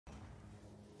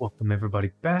Welcome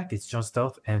everybody back. It's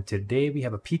Jonstealth, and today we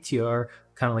have a PTR,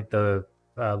 kind of like the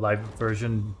live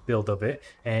version build of it,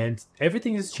 and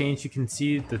everything has changed. You can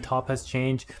see the top has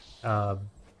changed, kind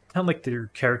of like their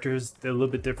characters, they're a little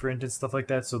bit different and stuff like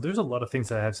that. So there's a lot of things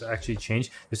that have actually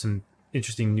changed. There's some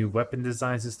interesting new weapon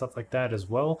designs and stuff like that as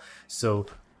well. So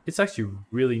it's actually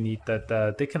really neat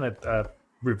that they kind of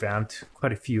revamped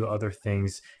quite a few other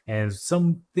things. And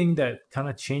something that kind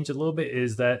of changed a little bit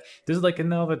is that there's like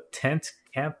another tent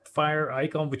campfire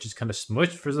icon, which is kind of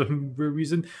smushed for some weird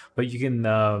reason, but you can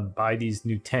buy these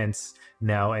new tents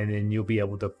now, and then you'll be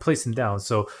able to place them down.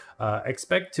 So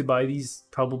expect to buy these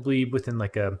probably within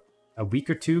like a week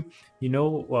or two,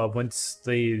 once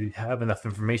they have enough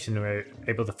information and are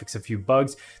able to fix a few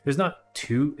bugs. There's not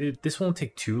this won't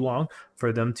take too long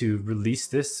for them to release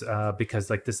this, because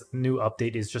like this new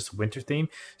update is just winter theme,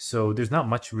 so there's not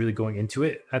much really going into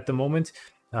it at the moment.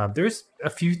 There's a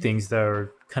few things that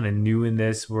are kind of new in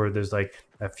this, where there's like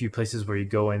a few places where you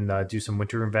go and do some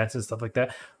winter events and stuff like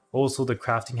that. Also, the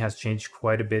crafting has changed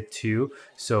quite a bit too,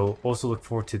 so also look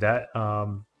forward to that.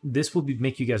 This will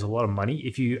make you guys a lot of money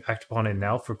if you act upon it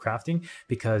now for crafting,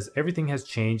 because everything has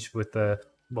changed with the,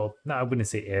 well, no, I wouldn't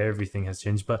say everything has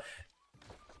changed, but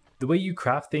the way you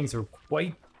craft things are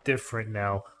quite different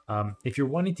now. If you're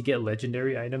wanting to get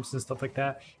legendary items and stuff like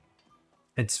that,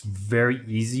 it's very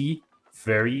easy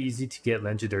to get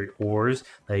legendary ores.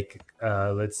 Like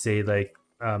let's say like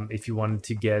if you wanted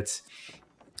to get,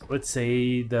 let's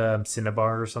say, the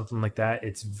cinnabar or something like that,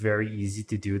 it's very easy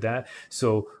to do that.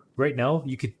 So right now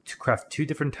you could craft two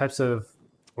different types of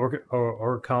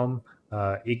orichalcum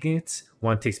ingots.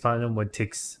 One takes platinum, one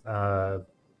takes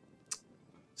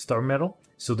star metal.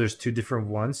 So there's two different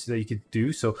ones that you could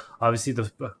do. So obviously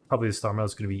probably the star metal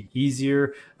is going to be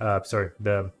easier.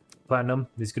 The platinum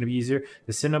is going to be easier.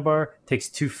 The cinnabar takes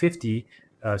 250,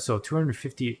 so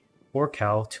 250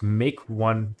 orcal to make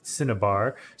one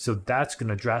cinnabar, so that's going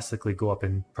to drastically go up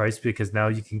in price, because now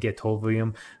you can get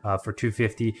Tovium for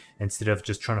 250 instead of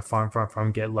just trying to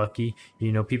farm, get lucky.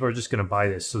 People are just going to buy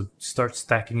this, so start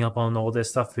stacking up on all this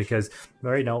stuff, because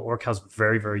right now orcal's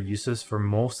very useless for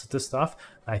most of the stuff.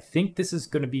 I think this is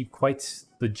going to be quite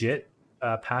legit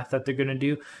path that they're going to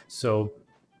do. So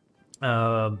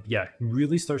yeah,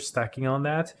 really start stacking on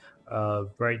that.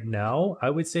 Right now, I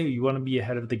would say you want to be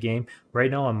ahead of the game. Right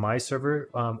now on my server,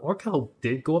 orcal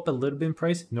did go up a little bit in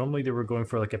price. Normally they were going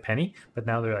for like a penny, but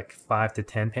now they're like 5 to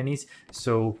 10 pennies.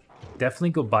 So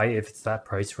definitely go buy it if it's that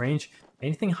price range.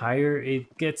 Anything higher,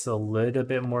 it gets a little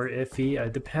bit more iffy.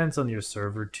 It depends on your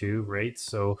server too, right?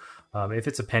 So if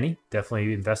it's a penny,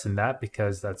 definitely invest in that,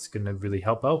 because that's going to really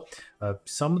help out.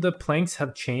 Some of the planks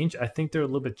have changed. I think they're a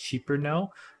little bit cheaper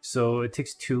now. So it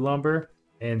takes 2 lumber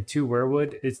and 2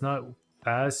 weirwood. It's not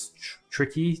as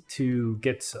tricky to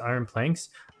get iron planks,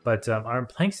 but iron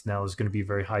planks now is going to be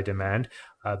very high demand,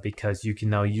 because you can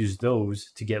now use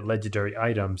those to get legendary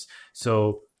items.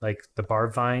 So like the bar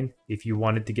vine, if you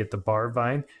wanted to get the bar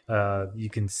vine, you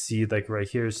can see like right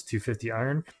here is 250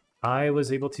 iron. I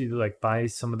was able to like buy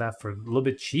some of that for a little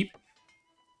bit cheap.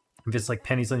 If it's like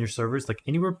pennies on your servers, like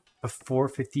anywhere before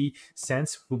 50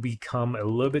 cents will become a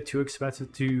little bit too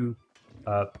expensive to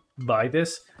buy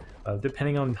this,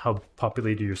 depending on how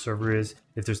populated your server is.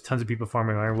 If there's tons of people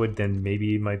farming ironwood, then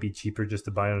maybe it might be cheaper just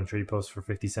to buy it on a trading post for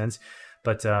 50 cents,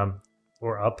 but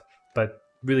or up. But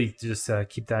really just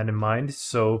keep that in mind.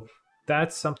 So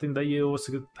that's something that you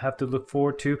also have to look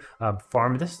forward to.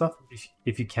 Farm this stuff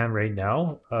if you can right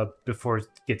now, before it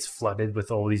gets flooded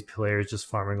with all these players just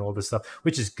farming all this stuff,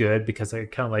 which is good, because I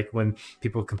kind of like when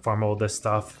people can farm all this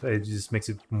stuff. It just makes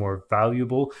it more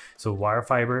valuable. So wire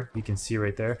fiber, you can see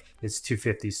right there, it's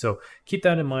 250. So keep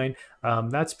that in mind.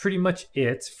 That's pretty much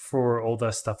it for all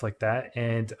that stuff like that.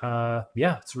 And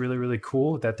yeah, it's really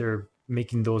cool that they're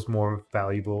making those more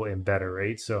valuable and better,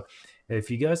 right? So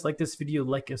if you guys like this video,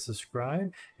 like and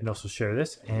subscribe, and also share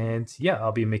this. And yeah,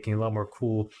 I'll be making a lot more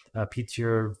cool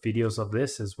PTR videos of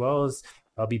this, as well as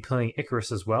I'll be playing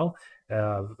Icarus as well,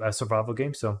 a survival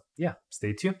game. So yeah,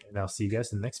 stay tuned, and I'll see you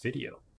guys in the next video.